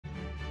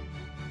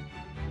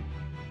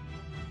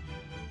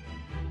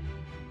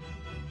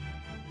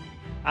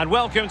And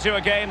welcome to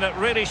a game that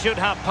really should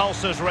have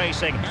pulses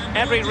racing.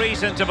 Every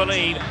reason to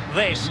believe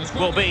this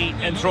will be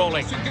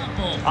enthralling.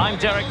 I'm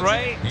Derek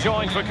Ray,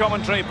 joined for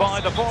commentary by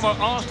the former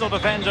Arsenal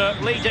defender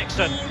Lee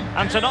Dixon.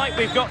 And tonight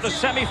we've got the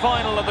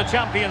semi-final of the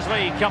Champions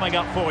League coming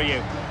up for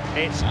you.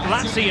 It's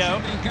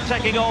Lazio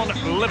taking on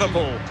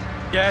Liverpool.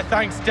 Yeah,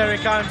 thanks,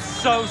 Derek. I'm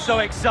so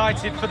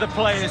excited for the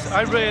players.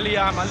 I really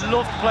am. I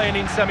loved playing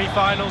in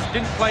semi-finals.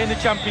 Didn't play in the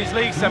Champions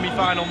League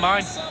semi-final,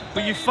 mind.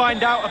 But you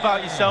find out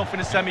about yourself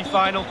in a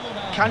semi-final.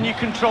 Can you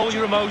control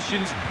your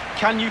emotions?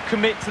 Can you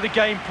commit to the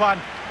game plan?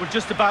 We're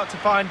just about to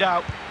find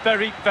out.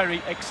 Very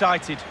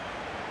excited.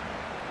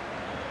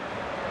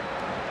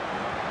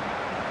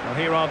 Well,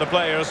 here are the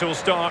players who'll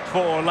start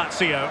for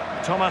Lazio.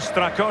 Tomas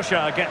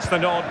Strakosha gets the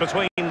nod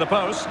between the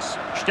posts.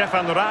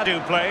 Stefan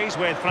Radu plays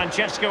with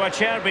Francesco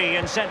Acerbi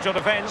in central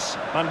defence.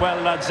 Manuel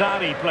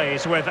Lazzari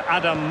plays with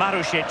Adam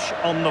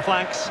Marusic on the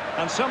flanks.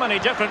 And so many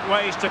different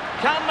ways to...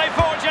 Can they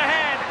forge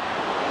ahead?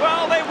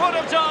 Well, they would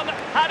have done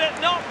had it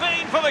not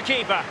been for the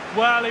keeper.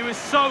 Well, he was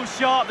so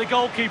sharp, the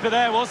goalkeeper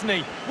there, wasn't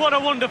he? What a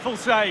wonderful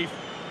save.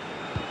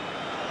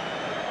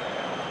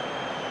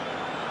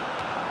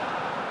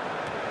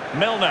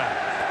 Milner.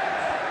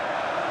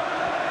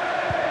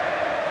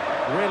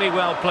 Really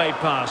well played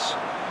pass.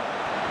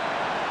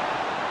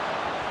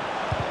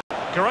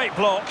 Great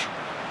block.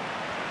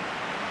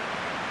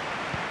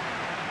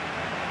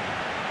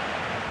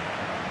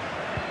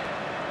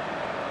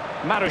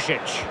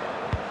 Marusic.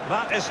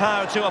 That is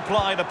how to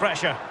apply the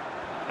pressure.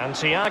 And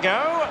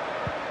Thiago.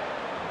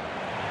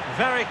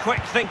 Very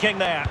quick thinking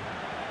there.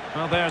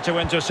 Well, there to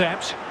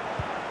intercept.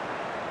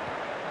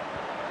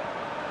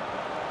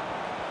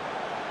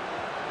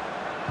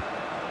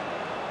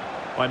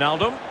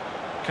 Wijnaldum.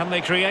 Can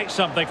they create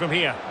something from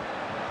here?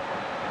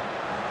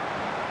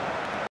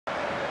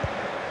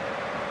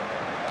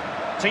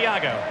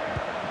 Thiago.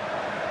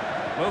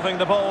 Moving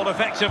the ball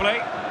effectively.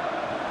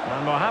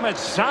 And Mohamed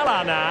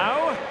Salah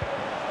now.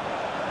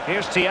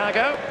 Here's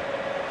Thiago.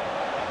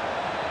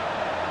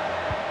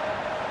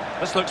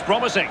 This looks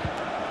promising.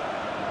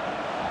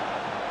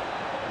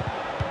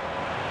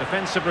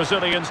 Defensive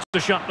Brazilians to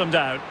shut them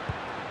down.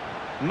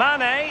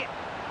 Mane.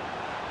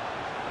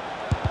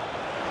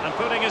 And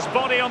putting his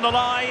body on the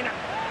line.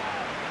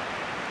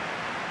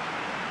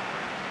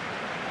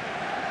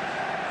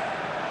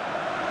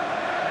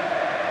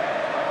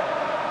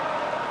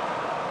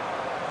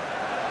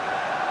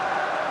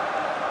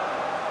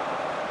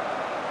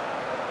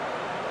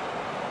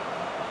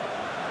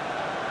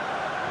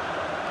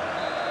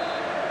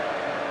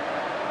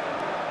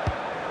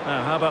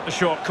 Now, how about the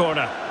short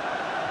corner?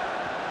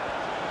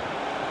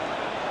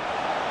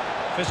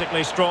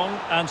 Physically strong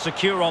and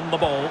secure on the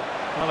ball.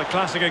 Well, a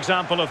classic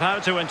example of how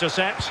to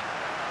intercept.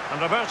 And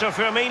Roberto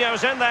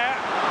Firmino's in there.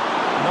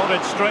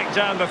 Nodded straight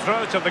down the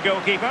throat of the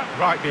goalkeeper.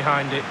 Right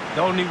behind it.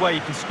 The only way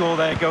you can score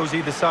there goes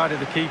either side of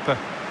the keeper.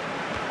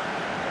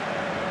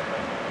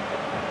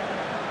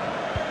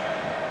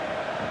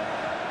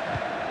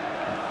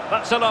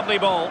 That's a lovely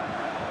ball.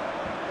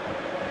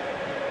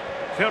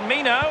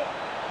 Firmino.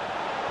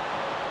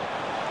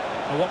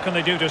 Well, what can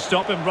they do to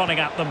stop him running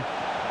at them?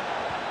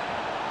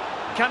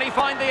 Can he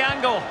find the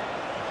angle?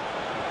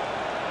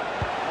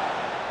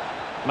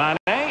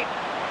 Mane.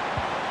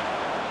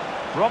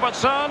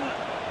 Robertson.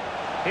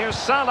 Here's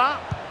Salah.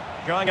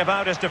 Going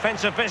about his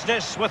defensive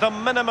business with a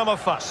minimum of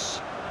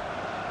fuss.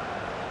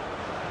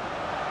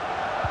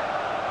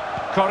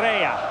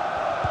 Correa.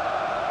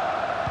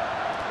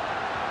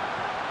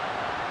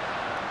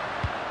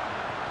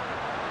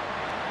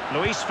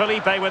 Luis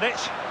Felipe with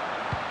it.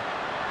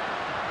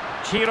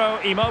 Ciro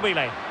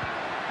Immobile.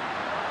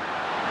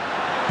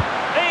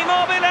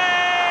 Immobile!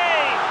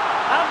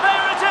 And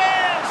there it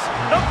is!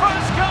 The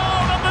first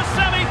goal of the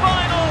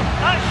semi-final!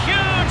 A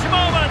huge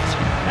moment!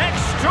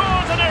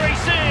 Extraordinary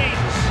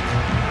scenes!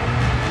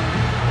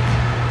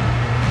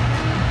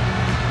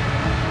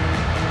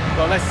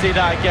 Well, let's see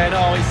that again.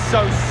 Oh, it's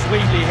so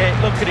sweetly hit.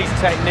 Look at his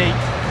technique.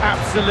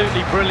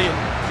 Absolutely brilliant.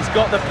 He's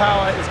got the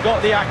power, he's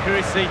got the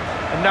accuracy,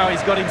 and now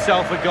he's got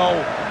himself a goal.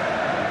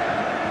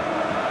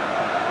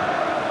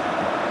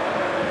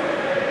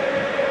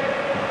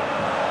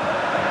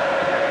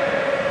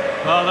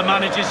 Well, the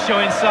manager's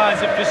showing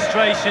signs of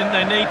frustration.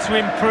 They need to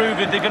improve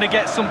if they're going to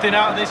get something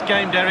out of this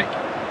game, Derek.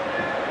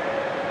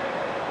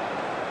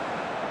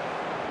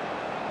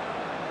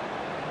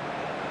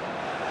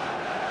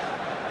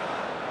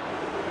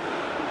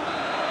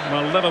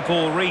 Well,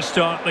 Liverpool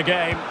restart the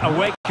game. A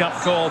wake-up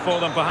call for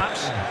them,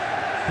 perhaps.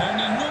 Con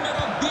il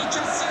numero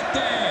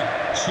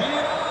 17,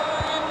 Ciro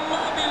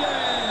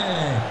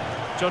Immobile.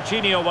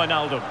 Jorginho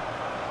Wijnaldum.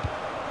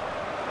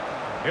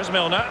 Here's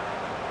Milner.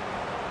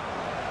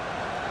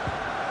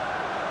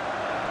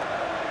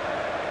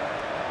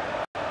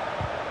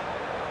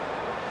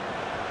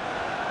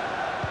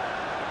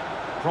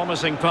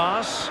 Promising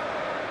pass.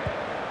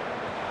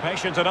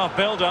 Patient enough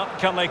build-up.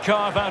 Can they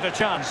carve out a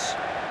chance?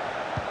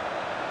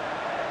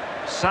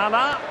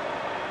 Salah.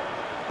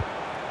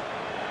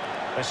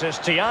 This is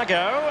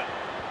Thiago.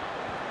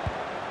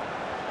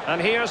 And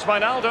here's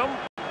Wijnaldum.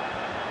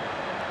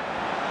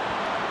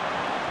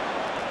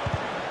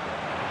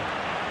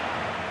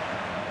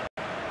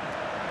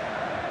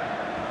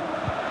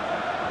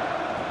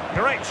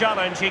 Great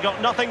challenge, he got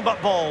nothing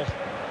but ball.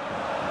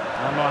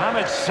 And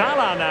Mohamed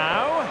Salah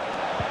now.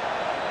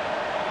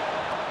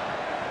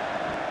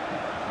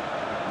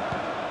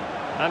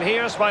 And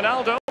here's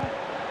Wijnaldum.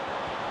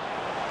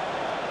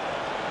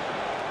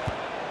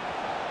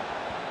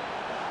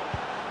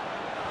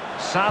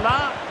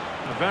 Salah,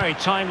 a very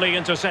timely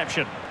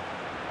interception.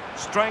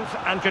 Strength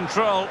and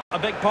control, a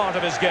big part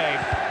of his game.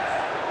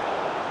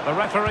 The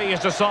referee has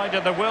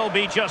decided there will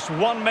be just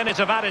 1 minute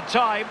of added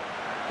time.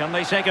 Can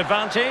they take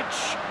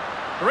advantage?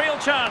 Real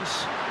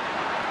chance.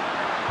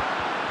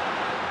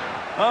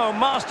 Oh,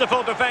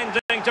 masterful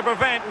defending to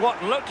prevent what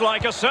looked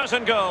like a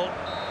certain goal.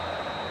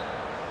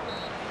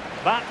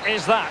 That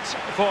is that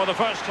for the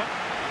first time.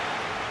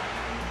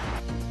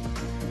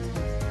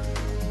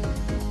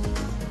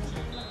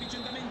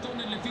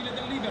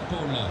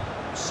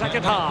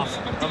 Second half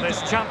of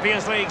this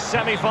Champions League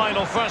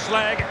semi-final first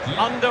leg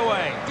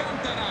underway.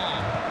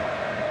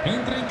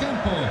 Entra in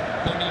campo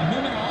con il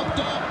numero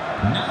 8,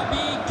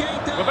 Naby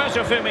Keita.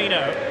 Roberto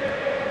Firmino.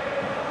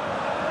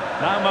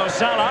 Now Mo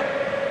Salah.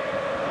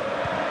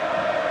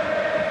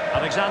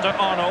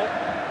 Alexander-Arnold.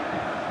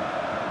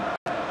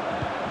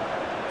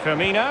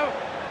 Firmino.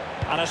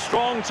 And a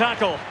strong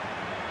tackle.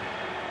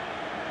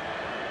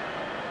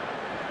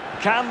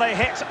 Can they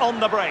hit on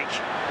the break?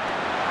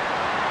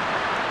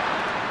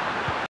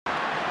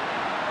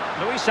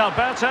 Luis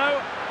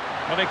Alberto.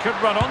 Well, he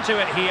could run onto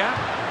it here.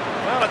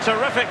 Well, a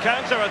terrific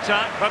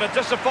counter-attack, but a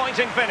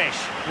disappointing finish.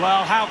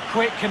 Well, how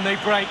quick can they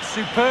break?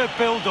 Superb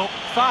build-up,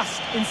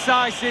 fast,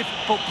 incisive,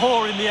 but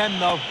poor in the end,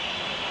 though.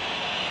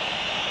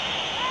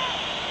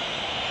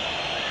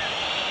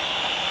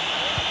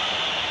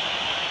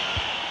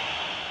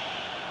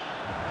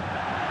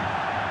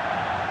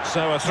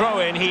 So a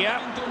throw-in here.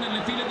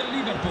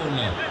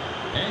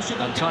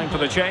 And time for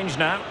the change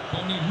now.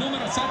 Con il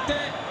numero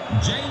 7,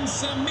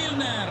 James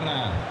Milner.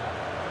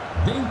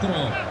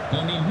 Dentro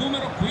con il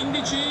numero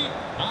 15,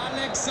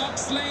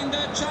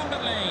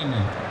 Alexander-Chamberlain.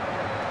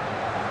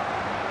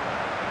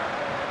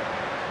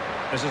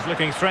 This is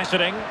looking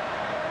threatening.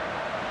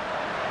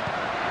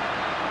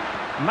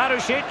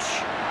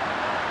 Marušić.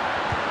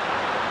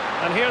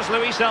 And here's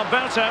Luis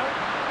Alberto.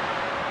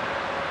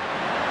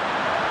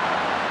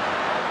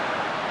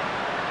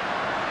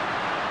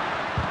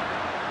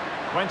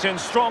 Went in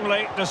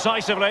strongly,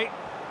 decisively.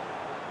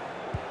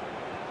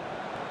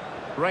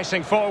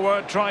 Racing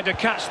forward, trying to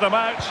catch them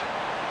out.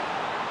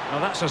 Well,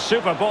 that's a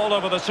super ball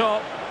over the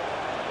top.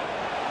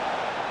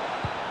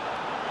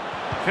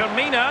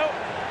 Firmino,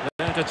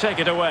 there to take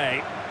it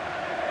away.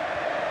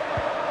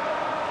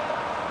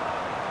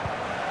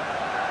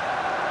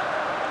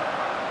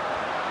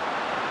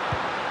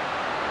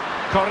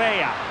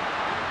 Correa.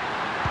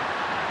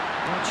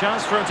 A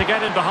chance for him to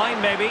get in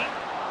behind, maybe.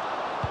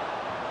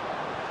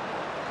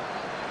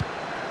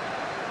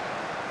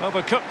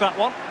 Overcooked that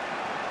one.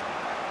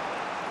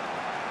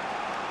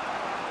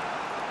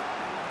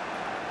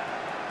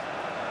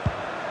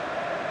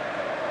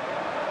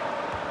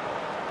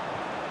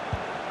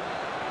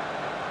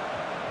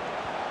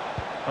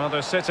 Well,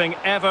 they're sitting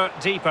ever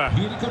deeper.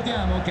 Vi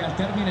ricordiamo che al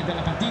termine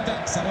della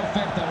partita sarà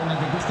offerta una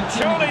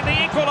degustazione. Surely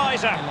the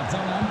equaliser.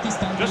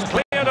 Just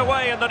cleared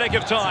away in the nick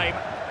of time.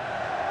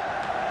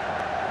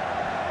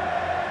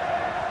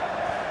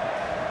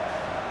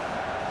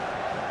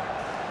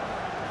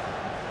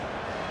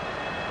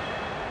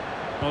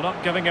 Well,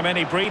 not giving him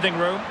any breathing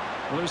room.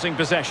 Losing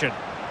possession.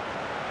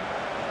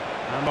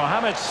 And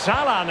Mohamed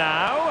Salah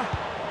now.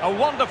 A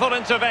wonderful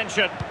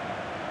intervention.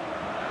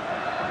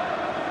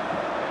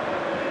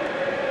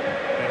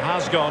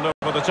 Has gone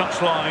over the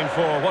touchline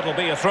for what will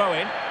be a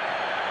throw-in.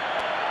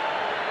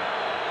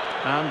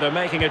 And they're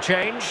making a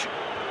change.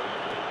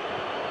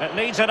 It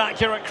needs an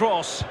accurate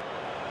cross.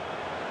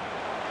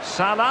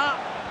 Salah.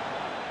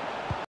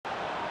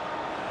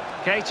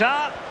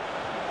 Keita.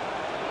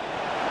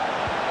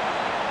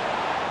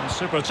 A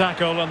super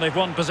tackle and they've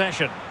won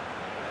possession.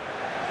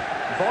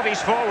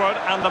 Bodies forward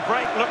and the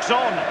break looks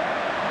on.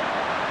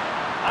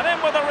 And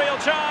in with a real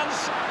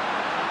chance.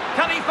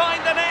 Can he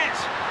find the net?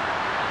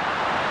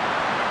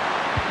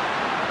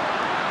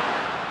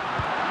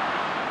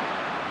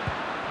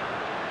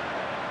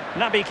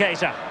 Naby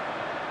Keita.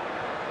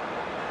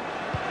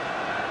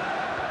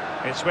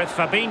 It's with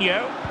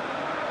Fabinho.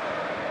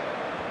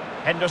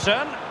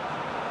 Henderson.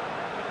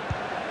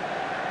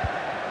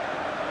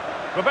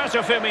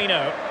 Roberto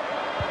Firmino.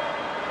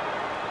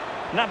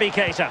 Naby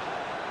Keita.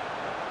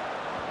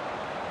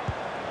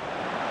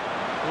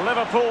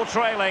 Liverpool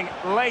trailing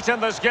late in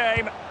this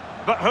game,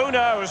 but who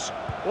knows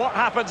what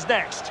happens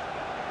next.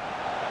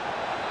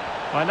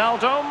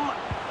 Wijnaldum.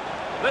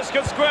 This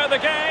could square the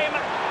game,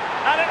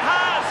 and it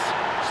has!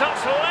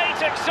 Such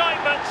late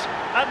excitement,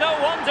 and no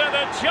wonder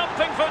they're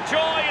jumping for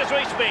joy as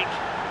we speak.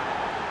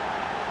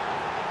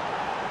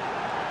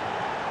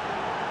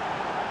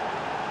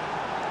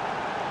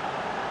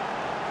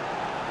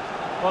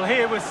 Well,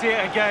 here we'll see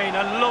it again.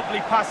 A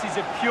lovely passage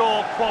of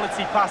pure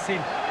quality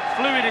passing.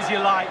 Fluid as you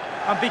like.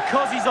 And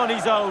because he's on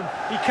his own,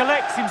 he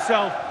collects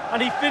himself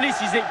and he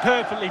finishes it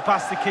perfectly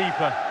past the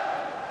keeper.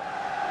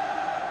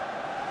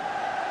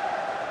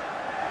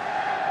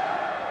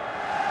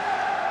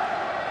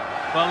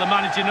 Well, the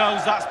manager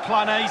knows that's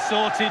plan A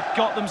sorted,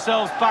 got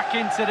themselves back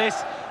into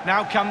this.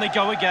 Now can they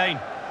go again?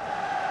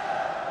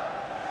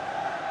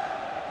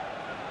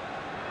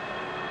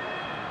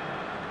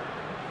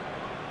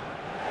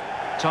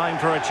 Time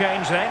for a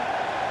change then.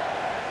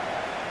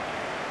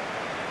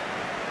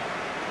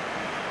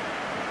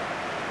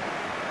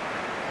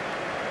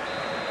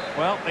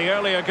 Well, the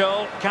earlier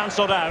goal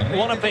cancelled out,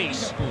 one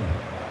apiece.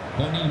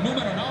 Con il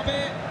numero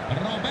 9,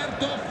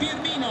 Roberto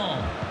Firmino.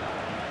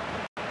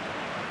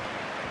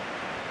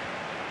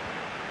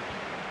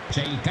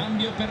 C'è il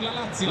cambio per la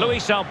Lazio.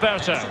 Luis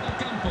Alberto.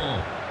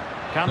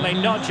 Can they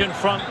nudge in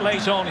front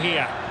late on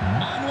here?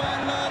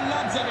 Manuel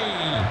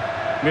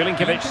Lazzari.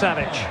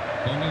 Milinkovic-Savic.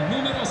 Con il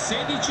numero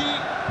 16,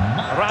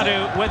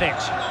 Radu with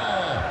it.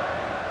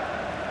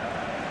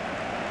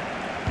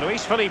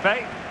 Luis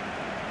Felipe.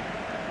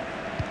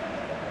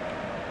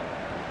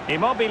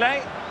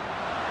 Immobile.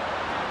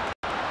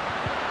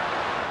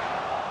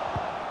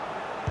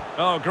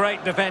 Oh,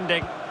 great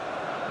defending.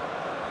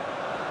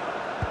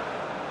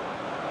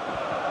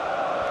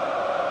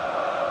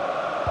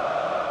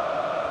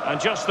 And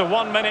just the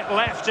 1 minute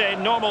left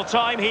in normal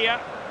time here.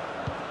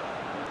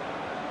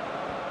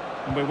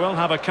 And we will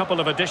have a couple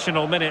of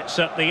additional minutes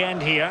at the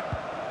end here.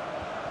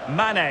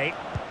 Mane.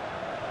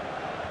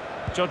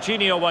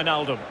 Jorginho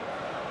Wijnaldum.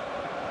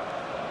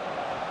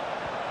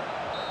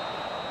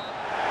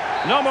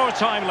 No more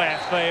time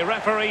left. The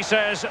referee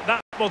says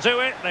that will do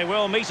it. They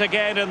will meet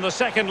again in the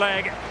second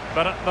leg.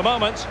 But at the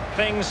moment,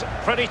 things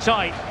pretty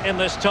tight in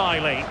this tie,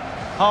 Lee.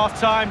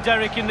 Half-time,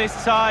 Derek, in this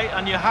tie,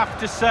 and you have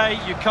to say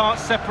you can't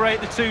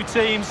separate the two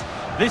teams.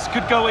 This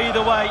could go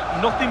either way,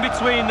 nothing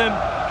between them.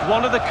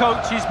 One of the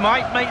coaches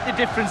might make the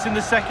difference in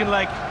the second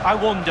leg, I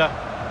wonder.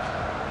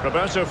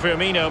 Roberto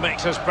Firmino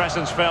makes his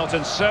presence felt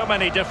in so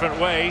many different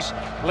ways.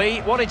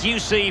 Lee, what did you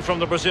see from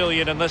the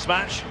Brazilian in this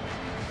match?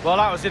 Well,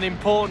 that was an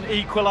important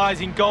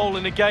equalising goal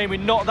in a game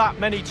with not that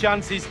many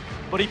chances,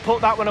 but he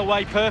put that one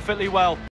away perfectly well.